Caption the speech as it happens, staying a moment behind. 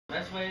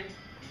Best way,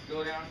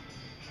 go down,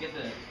 get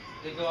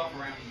they go off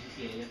around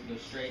the GTA. You have to go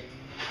straight.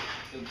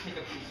 So pick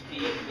up some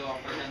speed and go off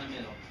right down the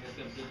middle. That's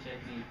a good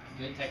technique.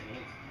 Good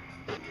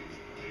technique.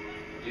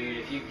 Dude,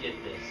 if you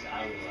get this,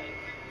 I would like.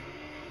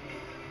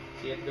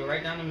 So you have to go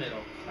right down the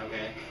middle.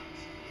 Okay.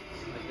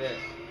 Like this.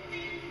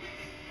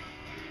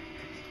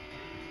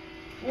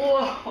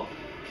 Whoa!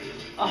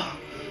 Oh,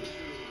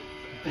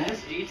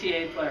 best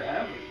GTA player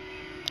ever.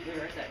 Dude,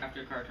 right there.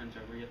 After a car turns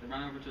over, you have to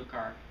run over to a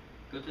car,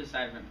 go to the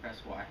side of it and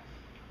press Y.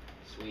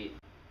 Sweet.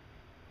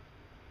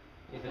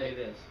 You have to do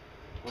this.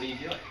 What are you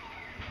doing?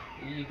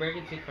 You break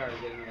into a car to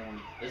get another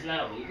one. Isn't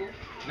that illegal?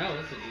 No,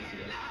 this is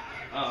GTA.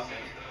 Oh, okay.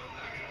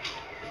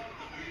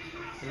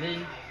 And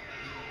then,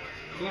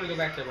 if you want to go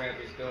back to the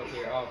Raptors, go up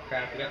here. Oh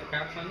crap, you got the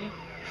cops on you?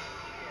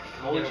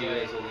 Told you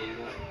it's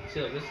illegal.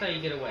 See, look, this is how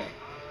you get away.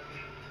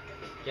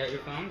 Get out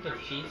your phone, put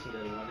sheets, and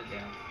then run it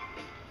down.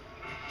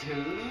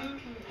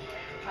 Dude,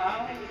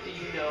 how do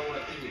you know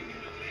what to do?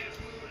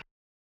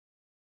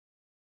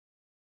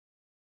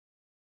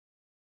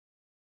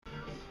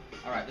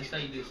 Alright, this is how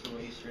you do this little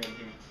Easter egg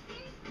here.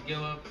 You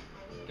go up,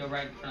 go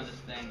right in front of this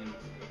thing, and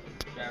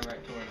drive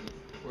right towards it.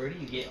 Where do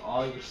you get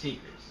all your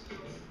secrets?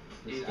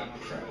 Dude, I'm a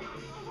pro.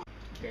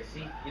 Okay, see,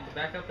 you have to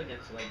back up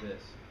against it like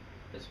this.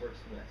 This works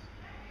the best.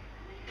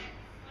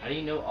 How do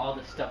you know all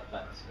the stuff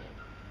about this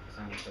game?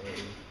 Sounds so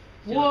easy.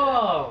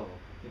 Whoa!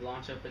 You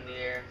launch up in the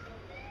air.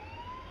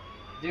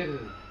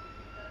 Dude,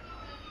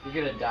 you're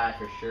gonna die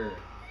for sure.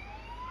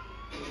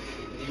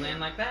 And you land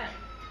like that.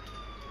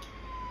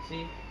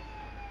 See?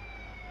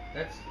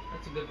 That's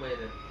a good way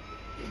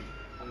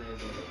to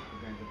amaze a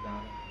Grand Theft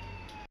Auto.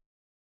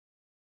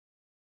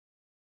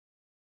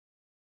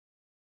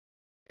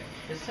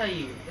 This is how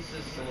you. This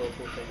is a little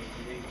cool thing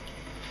you can do.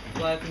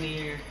 Fly up in the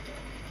air.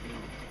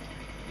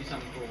 Do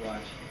something cool.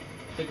 Watch.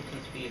 Pick up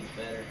some speed. It's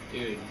better.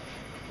 Dude,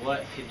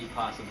 what could you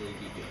possibly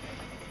be doing?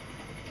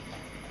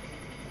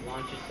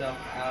 Launch yourself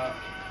out.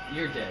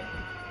 You're dead.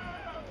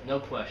 No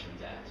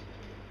questions asked.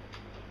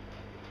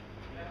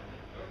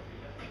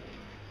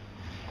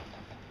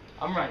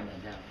 I'm writing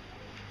that down.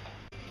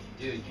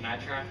 Dude, can I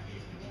try?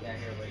 Yeah,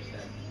 here, what he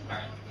said.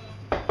 Alright.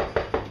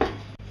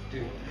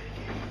 Dude.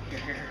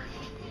 Here.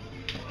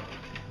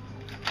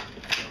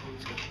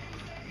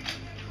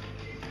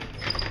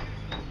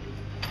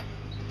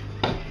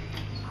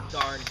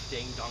 Darn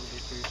ding dong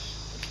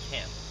goofers.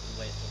 Can't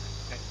wait for it.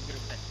 Okay, you're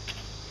gonna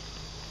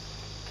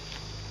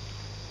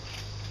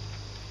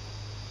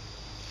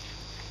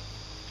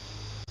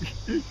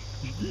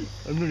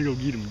I'm gonna go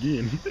get him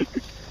again.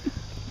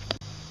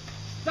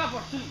 Stop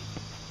her!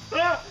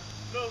 Ah!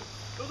 No,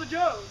 go the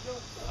Joe! No,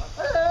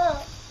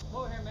 Ah!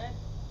 Over here, man.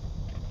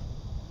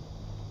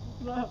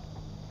 no,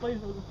 please,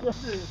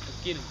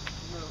 Let's get him.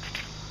 no,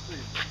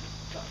 please,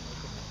 stop.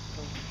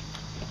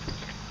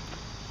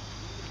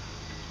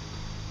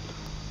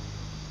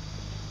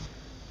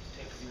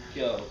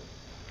 Go.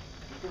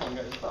 Come on,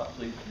 guys, stop,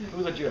 please. It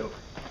was a joke.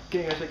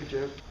 Can I take a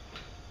joke?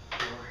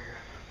 Over here.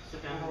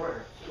 Sit down.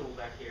 Where? Stool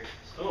back here.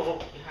 Oh,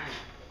 Behind.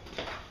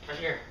 Right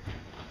here.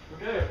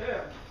 okay,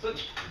 yeah.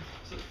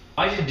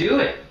 Why'd you do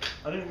it?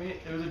 I didn't mean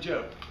it was a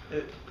joke.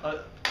 I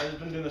just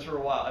been doing this for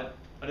a while.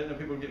 I didn't know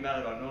people would get mad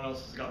about it. No one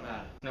else has got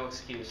mad. No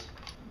excuse.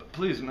 But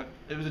please, man,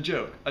 it was a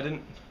joke. I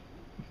didn't.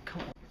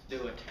 Come on. Let's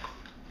do it.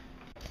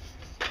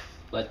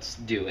 Let's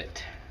do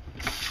it.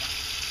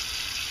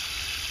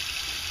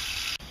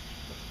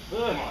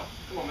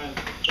 Come on, man.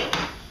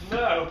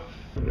 No.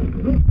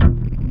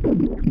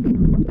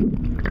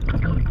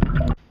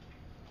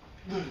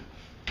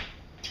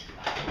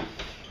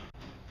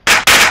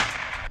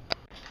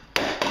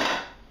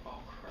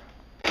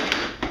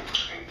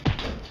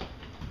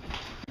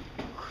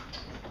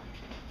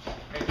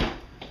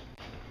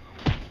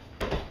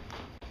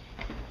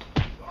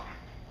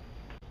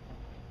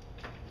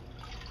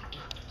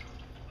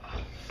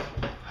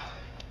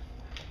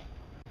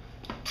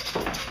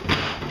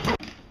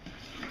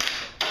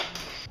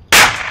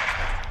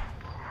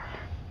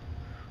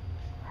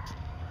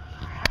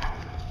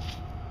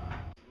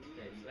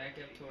 Back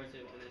up towards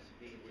it with this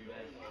speed usually.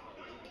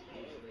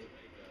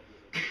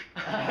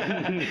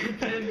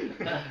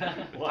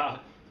 Wow,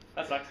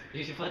 that sucks.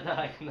 You should put that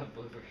like in the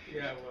blooper.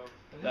 Yeah, well.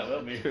 That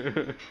will be.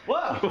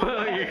 Whoa!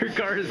 Whoa, your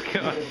car is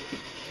gone.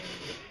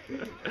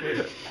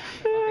 Okay.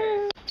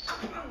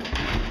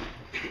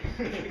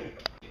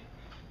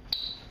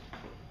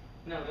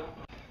 No, don't.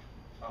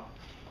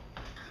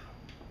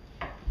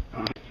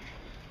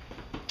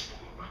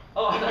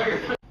 Oh, no, you're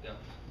Go.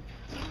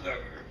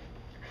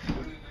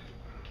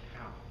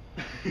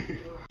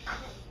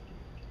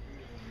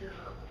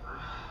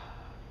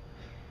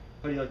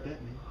 How do you like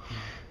that, man?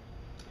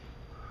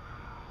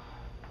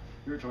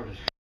 You're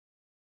retarded.